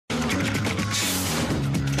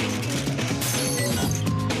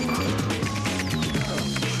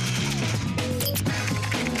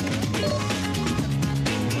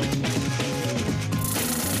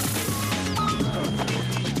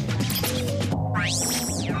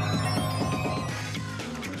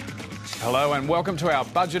Hello and welcome to our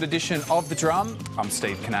budget edition of The Drum. I'm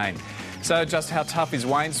Steve Cannane. So just how tough is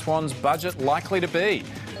Wayne Swan's budget likely to be?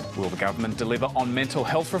 Will the government deliver on mental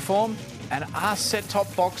health reform? And are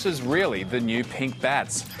set-top boxes really the new pink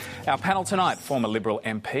bats? Our panel tonight, former Liberal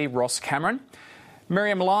MP Ross Cameron,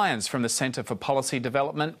 Miriam Lyons from the Centre for Policy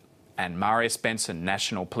Development, and Marius Benson,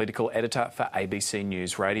 National Political Editor for ABC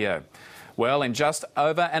News Radio. Well, in just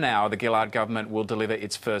over an hour, the Gillard government will deliver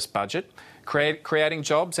its first budget. Creating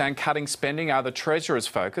jobs and cutting spending are the Treasurer's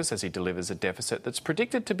focus as he delivers a deficit that's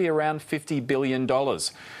predicted to be around $50 billion.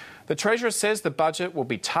 The Treasurer says the budget will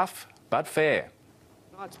be tough but fair.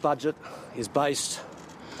 Tonight's budget is based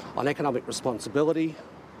on economic responsibility,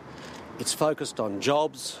 it's focused on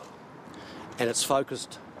jobs, and it's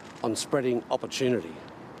focused on spreading opportunity.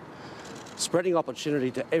 Spreading opportunity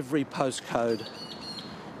to every postcode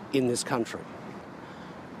in this country.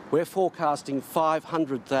 We're forecasting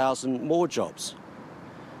 500,000 more jobs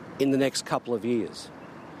in the next couple of years.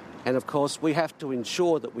 And of course, we have to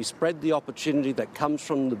ensure that we spread the opportunity that comes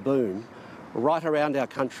from the boom right around our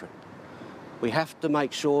country. We have to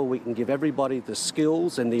make sure we can give everybody the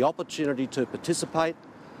skills and the opportunity to participate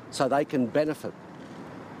so they can benefit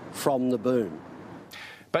from the boom.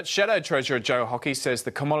 But Shadow Treasurer Joe Hockey says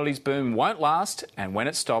the commodities boom won't last, and when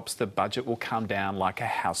it stops, the budget will come down like a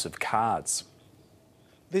house of cards.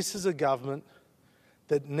 This is a government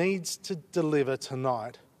that needs to deliver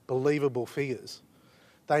tonight believable figures.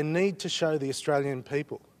 They need to show the Australian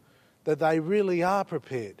people that they really are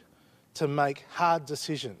prepared to make hard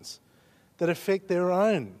decisions that affect their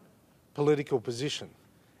own political position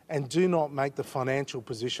and do not make the financial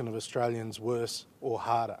position of Australians worse or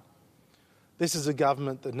harder. This is a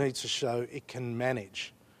government that needs to show it can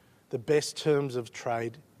manage the best terms of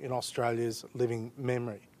trade in Australia's living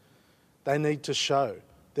memory. They need to show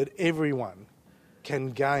that everyone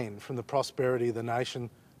can gain from the prosperity of the nation,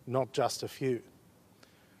 not just a few.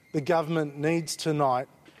 The government needs tonight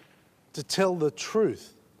to tell the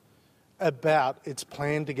truth about its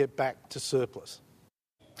plan to get back to surplus.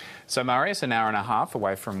 So, Marius, an hour and a half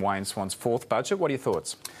away from Wayne Swan's fourth budget. What are your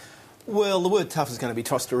thoughts? Well, the word tough is going to be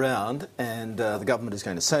tossed around, and the government is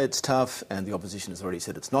going to say it's tough, and the opposition has already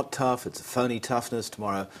said it's not tough, it's a phony toughness.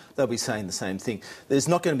 Tomorrow they'll be saying the same thing. There's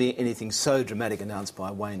not going to be anything so dramatic announced by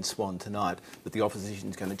Wayne Swan tonight that the opposition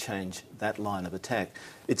is going to change that line of attack.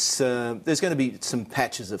 There's going to be some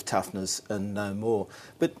patches of toughness and no more.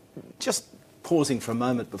 But just pausing for a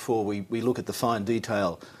moment before we look at the fine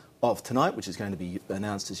detail of tonight, which is going to be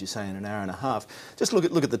announced, as you say, in an hour and a half. Just look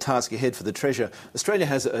at the task ahead for the Treasurer. Australia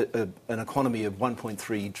has an economy of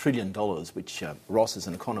 $1.3 trillion, which Ross, as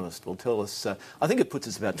an economist, will tell us. I think it puts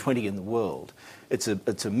us about 20 in the world. It's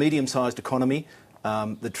a medium-sized economy.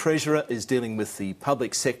 The Treasurer is dealing with the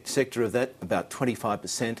public sector of that, about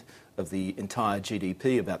 25% of the entire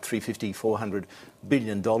GDP, about $400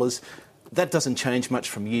 billion. That doesn't change much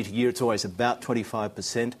from year to year. It's always about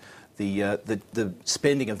 25%. The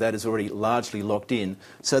spending of that is already largely locked in.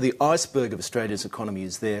 So the iceberg of Australia's economy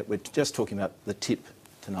is there. We're just talking about the tip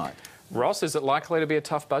tonight. Ross, is it likely to be a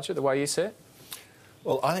tough budget the way you see it?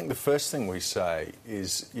 Well, I think the first thing we say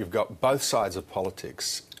is you've got both sides of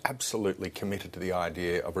politics absolutely committed to the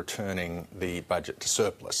idea of returning the budget to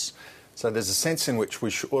surplus. So there's a sense in which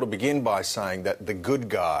we ought to begin by saying that the good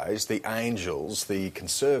guys, the angels, the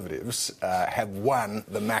Conservatives, have won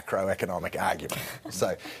the macroeconomic argument.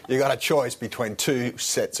 So you've got a choice between two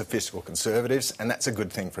sets of fiscal conservatives, and that's a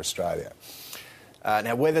good thing for Australia.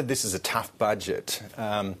 Now, whether this is a tough budget,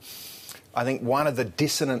 I think one of the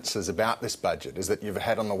dissonances about this budget is that you've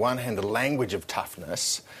had, on the one hand, the language of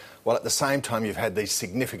toughness, while at the same time you've had these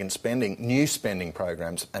significant new spending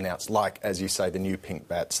programs announced, like, as you say, the new pink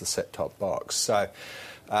bats, the set-top box. So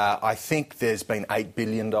I think there's been $8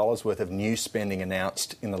 billion worth of new spending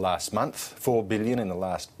announced in the last month, $4 billion in the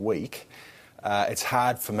last week. It's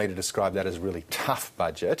hard for me to describe that as a really tough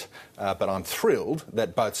budget, but I'm thrilled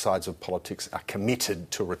that both sides of politics are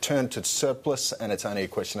committed to return to surplus, and it's only a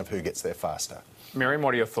question of who gets there faster. Miriam,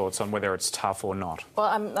 what are your thoughts on whether it's tough or not?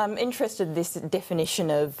 Well, I'm interested in this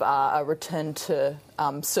definition of a return to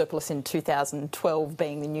surplus in 2012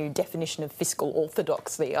 being the new definition of fiscal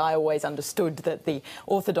orthodoxy. I always understood that the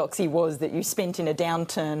orthodoxy was that you spent in a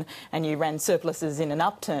downturn and you ran surpluses in an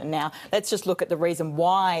upturn. Now, let's just look at the reason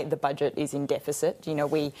why the budget is in deficit. You know,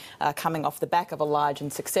 we are coming off the back of a large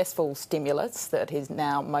and successful fiscal stimulus that is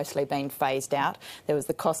now mostly been phased out. There was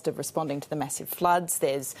the cost of responding to the massive floods.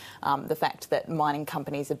 There's the fact that mining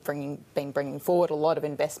companies have been bringing forward a lot of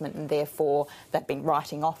investment, and therefore they've been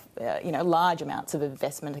writing off large amounts of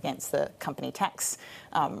investment against the company tax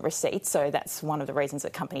receipts. So that's one of the reasons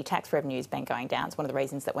that company tax revenue has been going down. It's one of the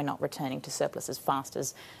reasons that we're not returning to surplus as fast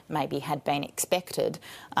as maybe had been expected.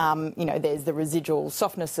 There's the residual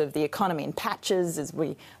softness of the economy in patches, as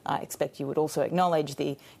we expect you would also acknowledge.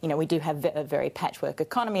 We do have a very patchwork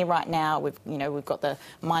economy right now. We've got the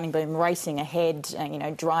mining boom racing ahead,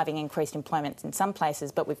 driving increased employment in some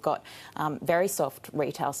places, but we've got very soft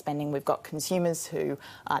retail spending. We've got consumers who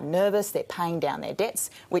are nervous. They're paying down their debts,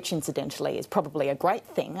 which incidentally is probably a great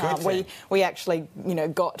thing. We actually,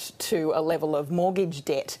 got to a level of mortgage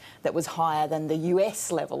debt that was higher than the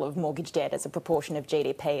US level of mortgage debt as a proportion of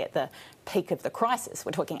GDP at the peak of the crisis.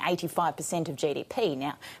 We're talking 85% of GDP.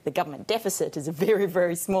 Now, the government deficit is a very,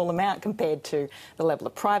 very small amount compared to the level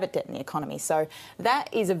of private debt in the economy. So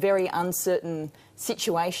that is a very uncertain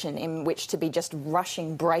situation in which to be just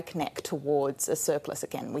rushing breakneck towards a surplus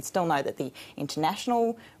again. We still know that the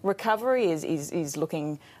international recovery is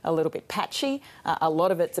looking a little bit patchy. A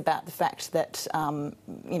lot of it's about the fact that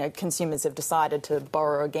consumers have decided to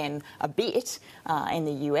borrow again a bit in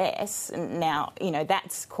the US. Now,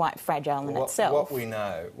 that's quite fragile in itself.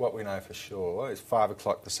 What we know for sure is 5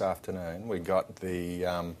 o'clock this afternoon. We got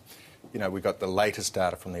the latest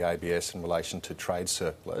data from the ABS in relation to trade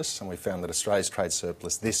surplus, and we found that Australia's trade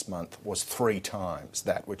surplus this month was 3 times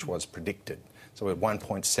that which was predicted. So we had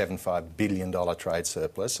 $1.75 billion trade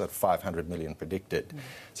surplus at $500 million predicted.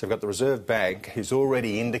 So we've got the Reserve Bank, who's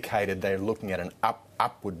already indicated they're looking at an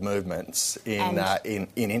upward movements in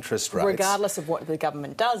interest rates. Regardless of what the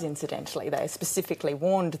government does, incidentally, they specifically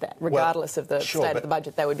warned that regardless of the state of the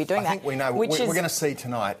budget, they would be doing that. I think we know we're going to see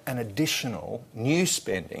tonight an additional new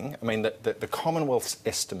spending. I mean, the Commonwealth's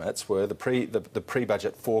estimates were the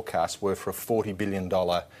pre-budget forecasts were for a $40 billion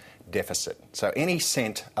deficit. So any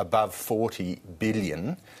cent above $40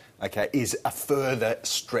 billion, is a further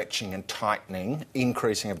stretching and tightening,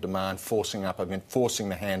 increasing of demand, forcing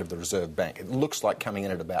the hand of the Reserve Bank. It looks like coming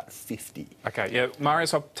in at about 50. OK, yeah,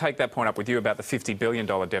 Marius, I'll take that point up with you about the $50 billion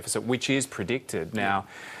deficit, which is predicted. Now,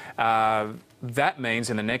 that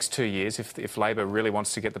means in the next 2 years, if Labor really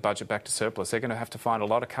wants to get the budget back to surplus, they're going to have to find a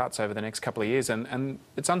lot of cuts over the next couple of years, and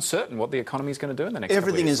it's uncertain what the economy is going to do in the next couple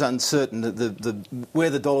of years. Everything is uncertain.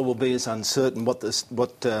 Where the dollar will be is uncertain. What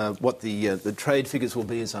the trade figures will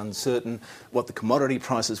be is uncertain. What the commodity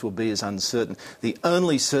prices will be is uncertain. The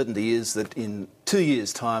only certainty is that in 2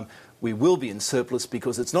 years' time, we will be in surplus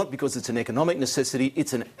because it's not because it's an economic necessity,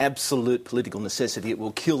 it's an absolute political necessity. It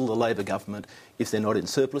will kill the Labor government if they're not in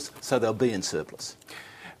surplus, so they'll be in surplus.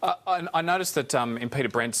 I noticed that in Peter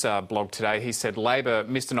Brent's blog today, he said Labor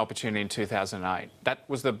missed an opportunity in 2008. That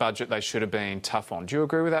was the budget they should have been tough on. Do you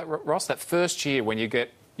agree with that, Ross? That first year when you've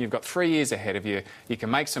got 3 years ahead of you, you can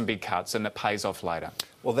make some big cuts and it pays off later.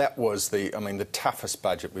 Well, that was the toughest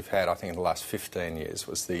budget we've had, I think, in the last 15 years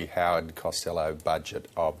was the Howard Costello budget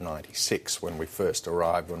of 96 when we first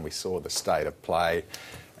arrived, when we saw the state of play.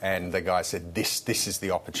 And the guy said, this is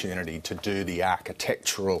the opportunity to do the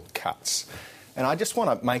architectural cuts. And I just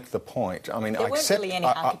want to make the point. I mean, I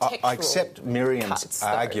accept Miriam's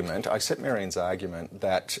argument. I accept Miriam's argument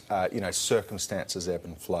that circumstances ebb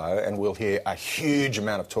and flow, and we'll hear a huge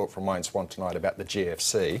amount of talk from Wayne Swan tonight about the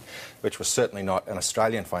GFC, which was certainly not an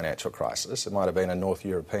Australian financial crisis. It might have been a North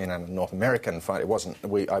European and a North American. It wasn't.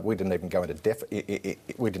 We didn't even go into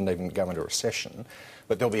we didn't even go into recession.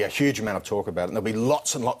 But there'll be a huge amount of talk about it, and there'll be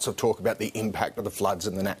lots and lots of talk about the impact of the floods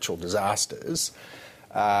and the natural disasters.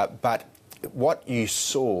 But what you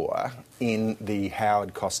saw in the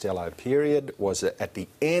Howard Costello period was that at the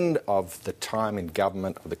end of the time in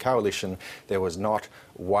government of the coalition, there was not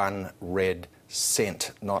one red cent,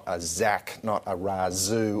 not a ZAC, not a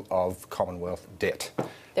razoo of Commonwealth debt.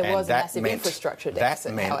 There was a massive infrastructure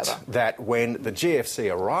deficit, however. That meant that when the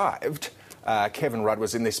GFC arrived, Kevin Rudd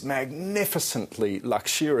was in this magnificently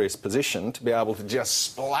luxurious position to be able to just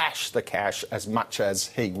splash the cash as much as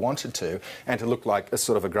he wanted to and to look like a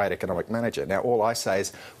sort of a great economic manager. Now, all I say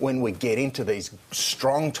is when we get into these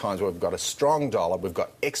strong times where we've got a strong dollar, we've got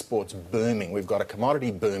exports booming, we've got a commodity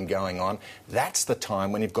boom going on, that's the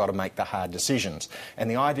time when you've got to make the hard decisions. And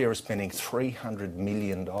the idea of spending $300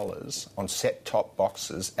 million on set-top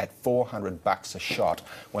boxes at $400 a shot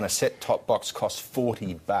when a set-top box costs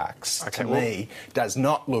 $40 me does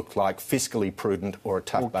not look like fiscally prudent or a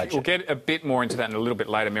tough budget. We'll get a bit more into that in a little bit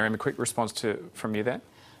later. Miriam, a quick response from you there?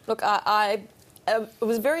 Look, I I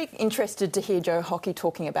was very interested to hear Joe Hockey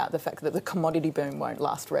talking about the fact that the commodity boom won't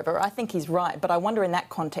last forever. I think he's right, but I wonder in that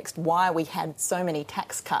context why we had so many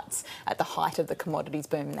tax cuts at the height of the commodities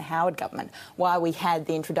boom in the Howard government, why we had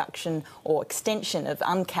the introduction or extension of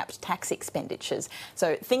uncapped tax expenditures.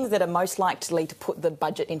 So things that are most likely to put the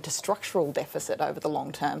budget into structural deficit over the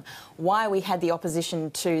long term, why we had the opposition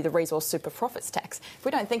to the resource super profits tax. If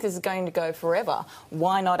we don't think this is going to go forever,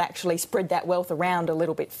 why not actually spread that wealth around a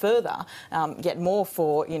little bit further, get more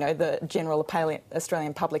for, you know, the general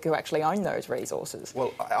Australian public who actually own those resources?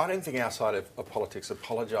 Well, I don't think our side of politics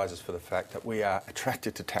apologises for the fact that we are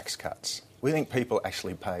attracted to tax cuts. We think people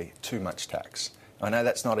actually pay too much tax. I know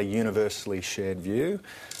that's not a universally shared view,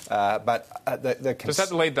 but... Does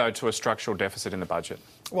that lead, though, to a structural deficit in the budget?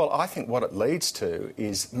 Well, I think what it leads to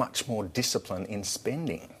is much more discipline in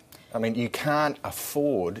spending. I mean, you can't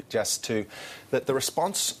afford just to... The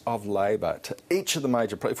response of Labor to each of the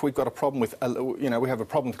major... If we've got a problem with... we have a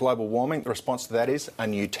problem with global warming, the response to that is a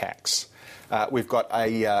new tax. We've got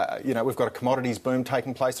a commodities boom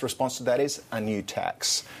taking place. The response to that is a new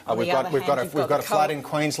tax. We've got a flood in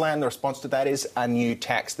Queensland. The response to that is a new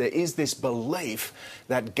tax. There is this belief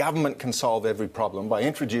that government can solve every problem by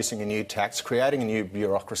introducing a new tax, creating a new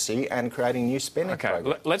bureaucracy, and creating new spending.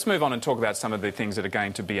 Okay, let's move on and talk about some of the things that are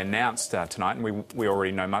going to be announced tonight. And we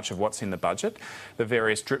already know much of what's in the budget. The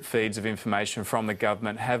various drip feeds of information from the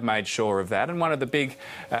government have made sure of that. And one of the big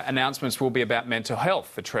announcements will be about mental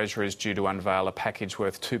health. The Treasurer is due to unveil a package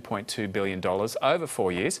worth $2.2 billion over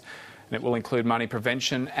 4 years. And it will include money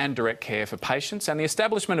prevention and direct care for patients and the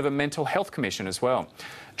establishment of a mental health commission as well.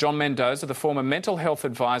 John Mendoza, the former mental health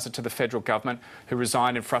advisor to the federal government who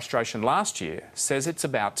resigned in frustration last year, says it's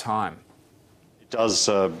about time. It does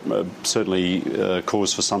certainly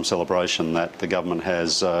cause for some celebration that the government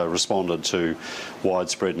has responded to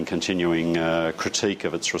widespread and continuing critique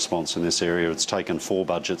of its response in this area. It's taken 4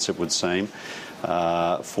 budgets, it would seem,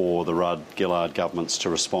 for the Rudd-Gillard governments to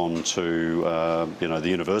respond to the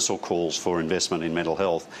universal calls for investment in mental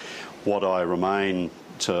health. What I remain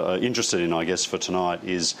interested in, I guess, for tonight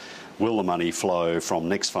is, will the money flow from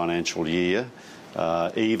next financial year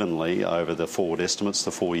evenly over the forward estimates,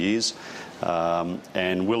 the 4 years,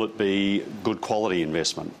 and will it be good quality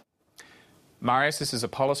investment? Marius, this is a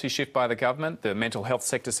policy shift by the government. The mental health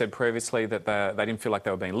sector said previously that they didn't feel like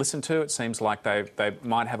they were being listened to. It seems like they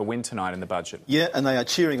might have a win tonight in the budget. Yeah, and they are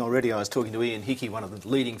cheering already. I was talking to Ian Hickey, one of the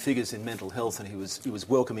leading figures in mental health, and he was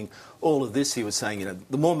welcoming all of this. He was saying,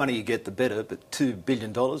 the more money you get, the better, but $2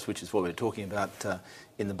 billion, which is what we're talking about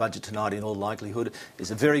in the budget tonight in all likelihood,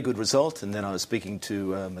 is a very good result. And then I was speaking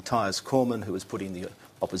to Matthias Cormann, who was putting the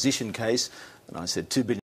opposition case, and I said $2 billion